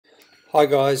Hi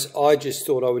guys, I just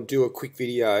thought I would do a quick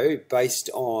video based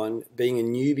on being a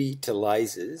newbie to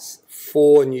lasers,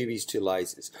 for newbies to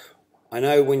lasers. I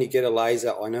know when you get a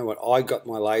laser, I know when I got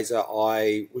my laser,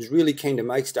 I was really keen to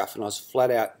make stuff and I was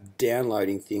flat out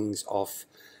downloading things off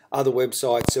other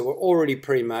websites that were already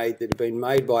pre-made, that had been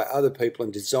made by other people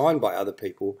and designed by other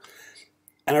people.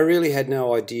 And I really had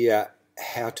no idea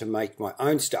how to make my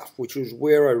own stuff, which was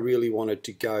where I really wanted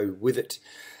to go with it.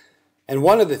 And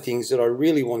one of the things that I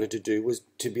really wanted to do was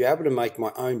to be able to make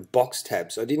my own box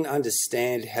tabs. I didn't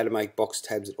understand how to make box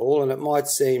tabs at all, and it might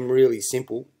seem really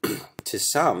simple to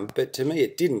some, but to me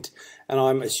it didn't. And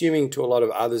I'm assuming to a lot of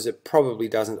others it probably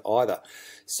doesn't either.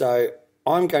 So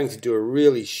I'm going to do a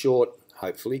really short,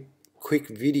 hopefully quick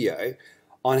video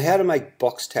on how to make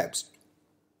box tabs.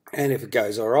 And if it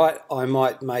goes all right, I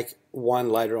might make one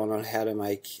later on how to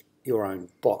make your own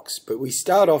box. But we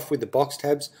start off with the box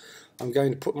tabs. I'm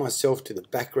going to put myself to the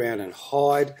background and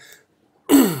hide.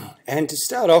 And to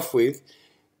start off with,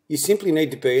 you simply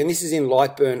need to be, and this is in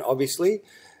Lightburn obviously,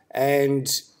 and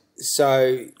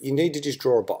so you need to just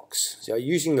draw a box. So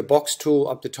using the box tool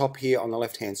up the top here on the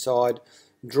left hand side,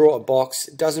 draw a box.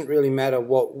 It doesn't really matter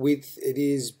what width it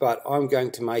is, but I'm going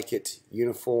to make it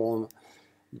uniform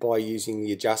by using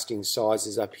the adjusting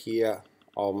sizes up here.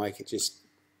 I'll make it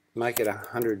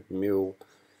 100 mil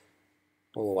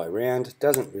all the way around.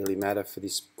 Doesn't really matter for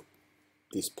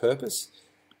this purpose.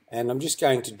 And I'm just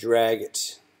going to drag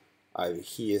it over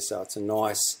here so it's a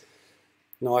nice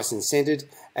and centered.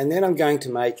 And then I'm going to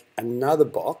make another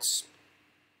box.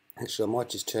 Actually, I might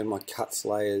just turn my cuts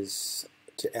layers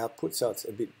to output so it's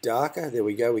a bit darker. There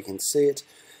we go, we can see it.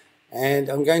 And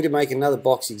I'm going to make another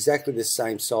box exactly the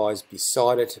same size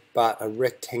beside it, but a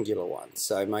rectangular one.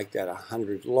 So make that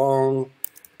 100 long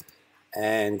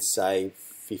and say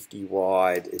 50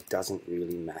 wide. It doesn't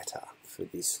really matter for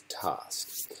this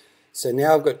task. So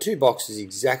now I've got two boxes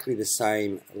exactly the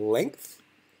same length,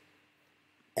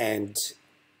 and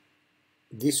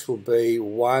this will be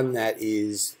one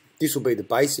this will be the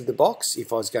base of the box.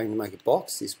 If I was going to make a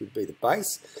box, this would be the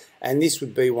base, and this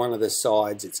would be one of the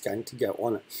sides it's going to go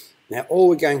on it. Now all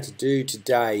we're going to do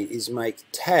today is make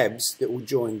tabs that will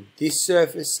join this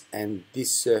surface and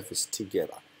this surface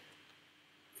together.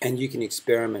 And you can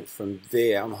experiment from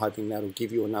there. I'm hoping that'll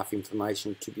give you enough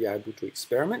information to be able to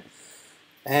experiment.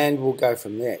 And we'll go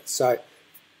from there. So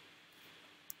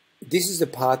this is the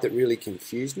part that really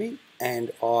confused me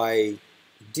and I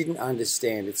didn't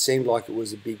understand. It seemed like it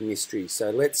was a big mystery. So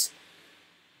let's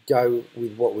go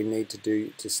with what we need to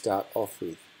do to start off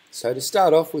with. So to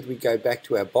start off with, we go back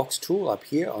to our box tool up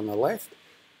here on the left.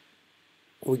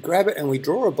 We grab it and we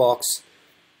draw a box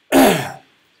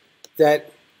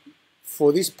that,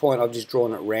 for this point I've just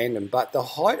drawn at random, but the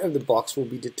height of the box will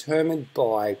be determined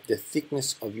by the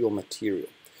thickness of your material.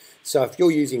 So if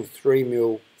you're using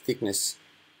 3mm thickness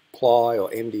ply or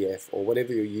MDF or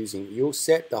whatever you're using, you'll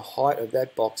set the height of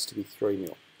that box to be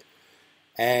 3mm.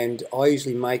 And I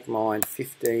usually make mine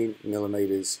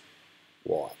 15mm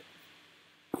wide.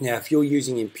 Now if you're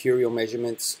using imperial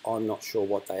measurements, I'm not sure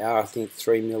what they are. I think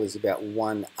 3mm is about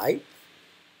 1/8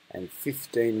 and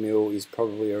 15mm is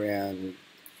probably around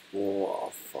 4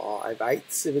 or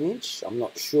 5/8 of an inch. I'm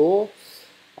not sure.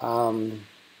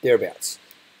 Thereabouts.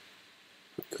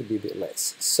 Could be a bit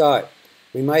less. So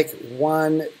we make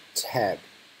one tab,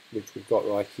 which we've got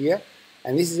right here,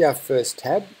 and this is our first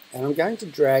tab, and I'm going to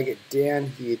drag it down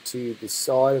here to the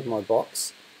side of my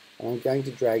box, and I'm going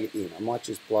to drag it in. I might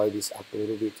just blow this up a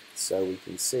little bit so we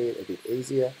can see it a bit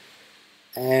easier.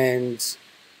 And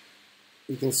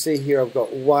you can see here I've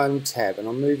got one tab and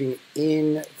I'm moving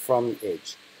in from the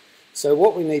edge. So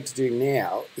what we need to do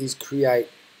now is create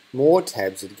more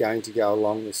tabs that are going to go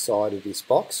along the side of this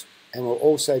box and will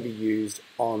also be used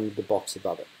on the box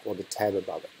above it, or the tab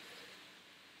above it.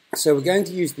 So we're going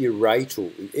to use the array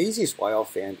tool. The easiest way I've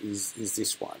found is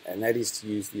this one, and that is to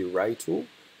use the array tool.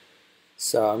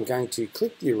 So I'm going to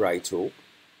click the array tool,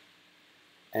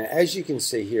 and as you can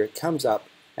see here it comes up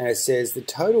and it says the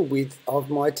total width of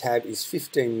my tab is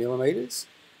 15mm,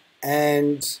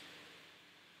 and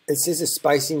it says a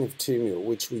spacing of 2mm,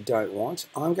 which we don't want.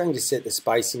 I'm going to set the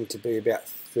spacing to be about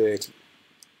 30,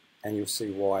 and you'll see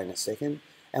why in a second.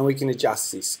 And we can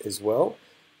adjust this as well.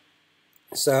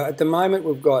 So at the moment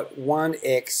we've got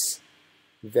 1x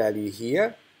value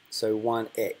here, so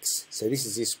 1x. So this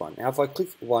is this one. Now if I click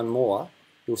one more,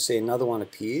 you'll see another one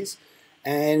appears,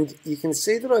 and you can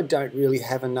see that I don't really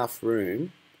have enough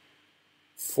room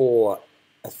for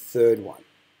a third one.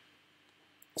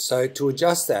 So to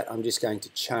adjust that, I'm just going to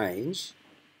change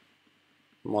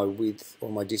my width or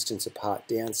my distance apart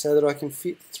down so that I can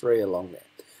fit 3 along there.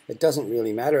 It doesn't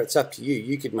really matter. It's up to you.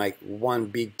 You could make one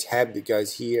big tab that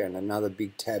goes here and another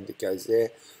big tab that goes there.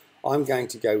 I'm going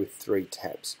to go with 3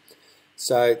 tabs.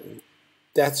 So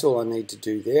that's all I need to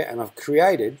do there, and I've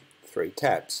created 3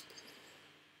 tabs.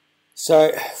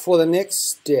 So for the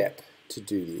next step to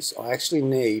do this, I actually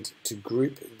need to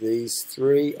group these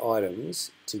 3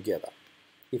 items together.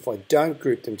 If I don't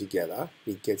group them together,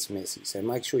 it gets messy. So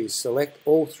make sure you select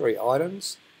all 3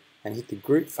 items and hit the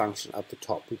group function up the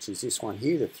top, which is this one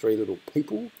here, the 3 little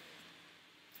people,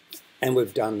 and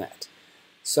we've done that.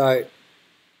 So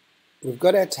we've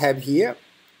got our tab here,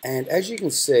 and as you can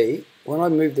see, when I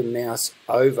move the mouse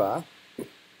over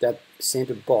that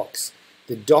center box,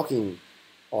 the docking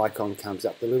icon comes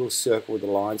up, the little circle with the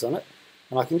lines on it,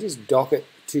 and I can just dock it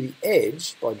to the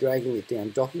edge by dragging it down,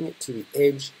 docking it to the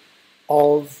edge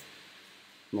of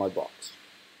my box.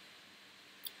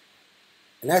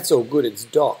 And that's all good, it's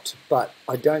docked, but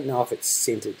I don't know if it's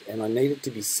centered, and I need it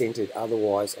to be centered,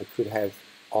 otherwise I could have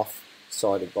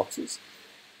off-sided boxes.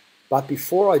 But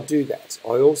before I do that,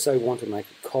 I also want to make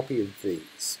a copy of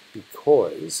these,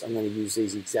 because I'm going to use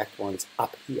these exact ones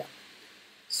up here.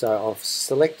 So I've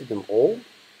selected them all,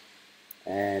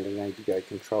 and I'm going to go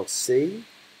Control C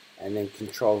and then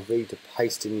Control V to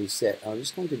paste a new set. I'm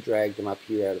just going to drag them up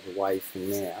here out of the way for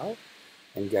now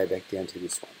and go back down to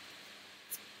this one.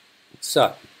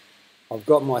 So I've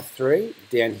got my 3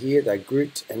 down here. They're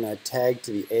grouped and they're tagged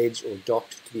to the edge or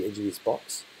docked to the edge of this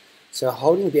box. So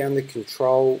holding down the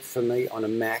Control for me on a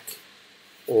Mac,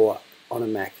 or on a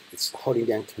Mac, it's holding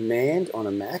down Command on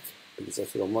a Mac because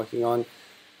that's what I'm working on,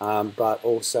 but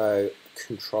also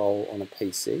Control on a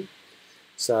PC.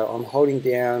 So I'm holding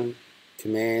down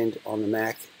Command on the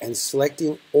Mac and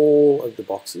selecting all of the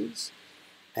boxes,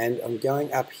 and I'm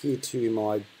going up here to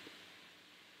my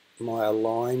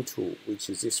Align tool, which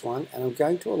is this one, and I'm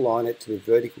going to align it to the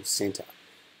vertical center,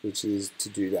 which is to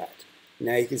do that.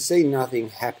 Now you can see nothing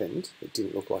happened. It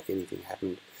didn't look like anything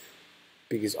happened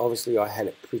because obviously I had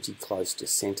it pretty close to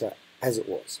center as it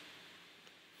was.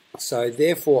 So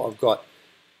therefore I've got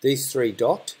these 3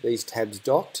 docked, these tabs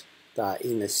docked, they're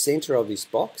in the center of this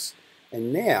box,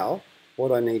 and now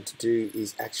what I need to do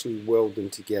is actually weld them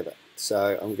together.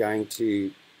 So I'm going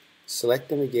to select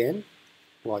them again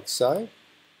like so,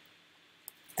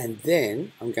 and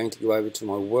then I'm going to go over to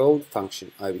my weld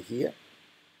function over here,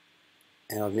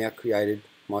 and I've now created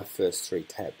my first 3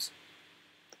 tabs.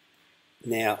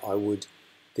 Now I would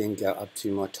then go up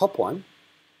to my top one,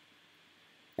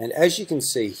 and as you can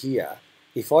see here,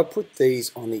 if I put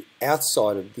these on the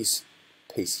outside of this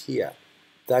piece here,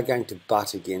 they're going to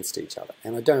butt against each other,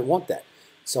 and I don't want that.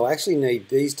 So I actually need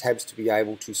these tabs to be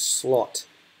able to slot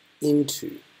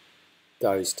into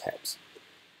those tabs.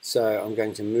 So I'm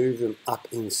going to move them up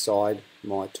inside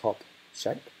my top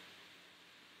shape,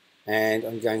 and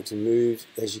I'm going to move,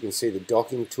 as you can see, the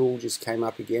docking tool just came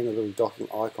up again, a little docking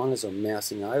icon as I'm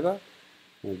mousing over.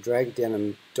 I'm going to drag it down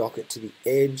and dock it to the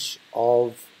edge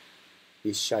of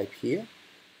this shape here.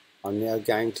 I'm now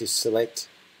going to select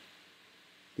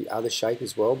the other shape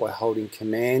as well by holding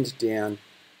Command down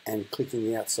and clicking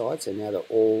the outside. So now they're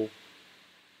all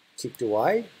ticked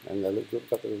away, and they've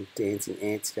got the little dancing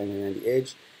ants going around the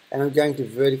edge. And I'm going to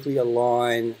vertically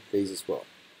align these as well.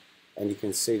 And you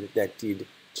can see that that did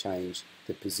change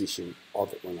the position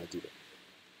of it when I did it.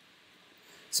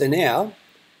 So now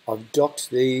I've docked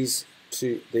these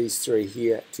 3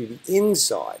 here to the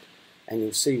inside, and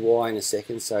you'll see why in a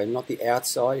second. So not the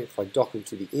outside. If I dock them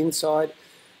to the inside,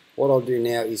 what I'll do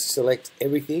now is select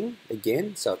everything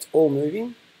again, so it's all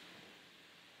moving,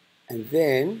 and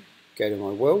then go to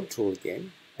my weld tool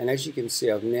again, and as you can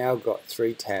see, I've now got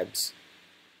 3 tabs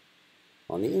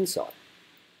on the inside.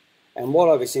 And what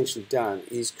I've essentially done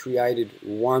is created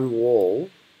one wall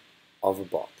of a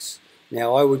box.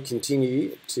 Now I would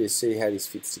continue to see how this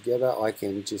fits together. I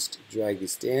can just drag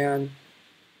this down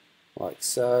like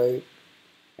so,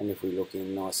 and if we look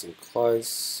in nice and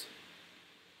close,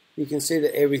 you can see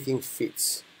that everything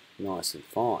fits nice and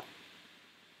fine.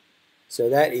 So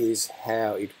that is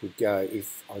how it would go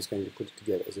if I was going to put it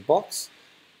together as a box.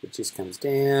 It just comes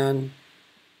down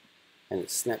and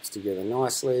it snaps together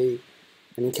nicely.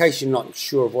 And in case you're not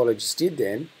sure of what I just did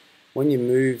then, when you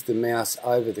move the mouse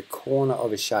over the corner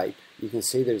of a shape, you can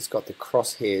see that it's got the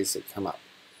crosshairs that come up.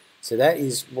 So that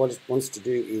is what it wants to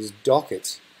do, is dock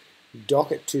it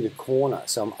to the corner.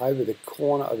 So I'm over the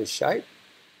corner of a shape,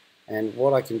 and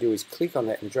what I can do is click on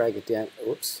that and drag it down.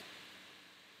 Oops.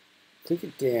 Click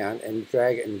it down and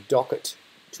drag it and dock it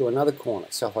to another corner.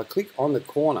 So if I click on the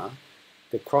corner,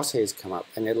 the crosshairs come up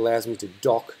and it allows me to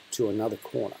dock to another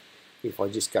corner. If I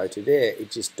just go to there,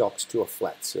 it just docks to a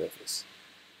flat surface.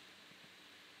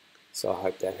 So I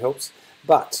hope that helps.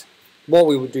 But what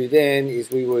we would do then is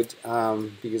we would,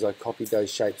 because I copied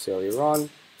those shapes earlier on,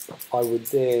 I would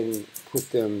then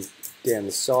put them down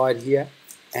the side here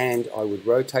and I would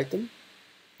rotate them.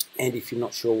 And if you're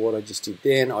not sure what I just did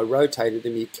then, I rotated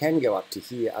them. You can go up to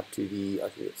here, up to the, I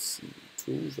think it's the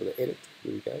tools or the edit.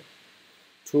 Here we go.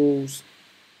 Tools,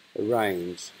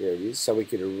 arrange. There it is. So we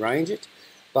could arrange it.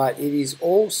 But it is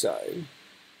also,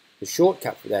 the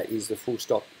shortcut for that is the full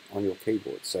stop on your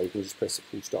keyboard. So you can just press the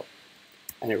full stop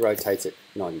and it rotates it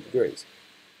 90 degrees.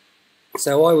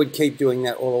 So I would keep doing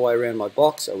that all the way around my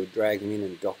box. I would drag them in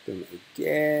and dock them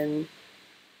again.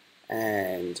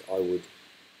 And I would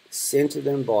center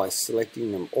them by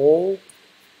selecting them all,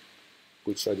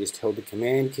 which I just held the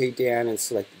command key down and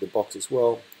selected the box as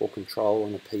well for control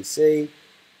on the PC.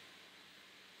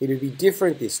 It would be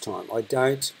different this time. I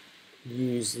don't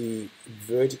use the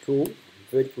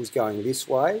vertical's going this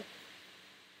way,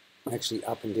 actually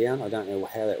up and down. I don't know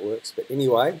how that works, but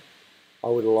anyway, I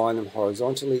would align them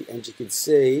horizontally, and you could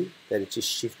see that it just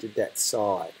shifted that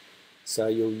side. So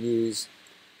you'll use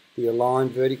the align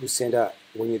vertical center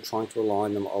when you're trying to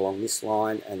align them along this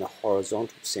line, and the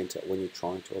horizontal center when you're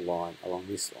trying to align along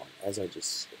this line, as I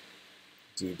just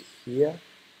did here.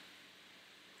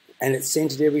 And it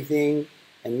centered everything,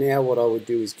 and now what I would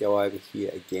do is go over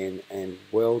here again and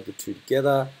weld the two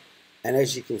together, and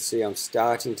as you can see, I'm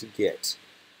starting to get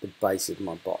the base of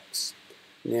my box.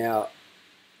 Now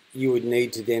you would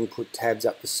need to then put tabs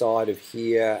up the side of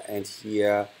here and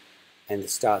to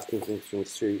start thinking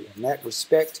things through in that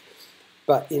respect.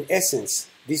 But in essence,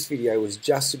 this video was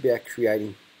just about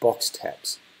creating box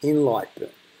tabs in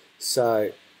Lightburn.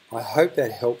 So I hope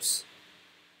that helps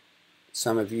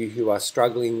some of you who are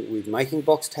struggling with making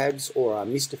box tabs or are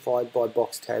mystified by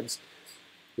box tabs.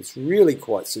 It's really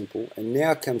quite simple, and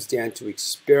now it comes down to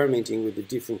experimenting with the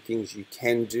different things you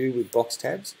can do with box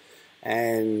tabs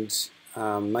and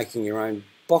making your own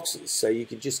boxes. So you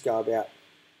could just go about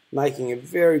making a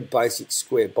very basic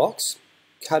square box,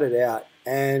 cut it out,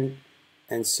 and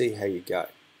see how you go.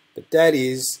 But that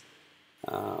is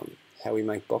how we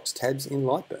make box tabs in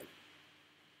Lightburn.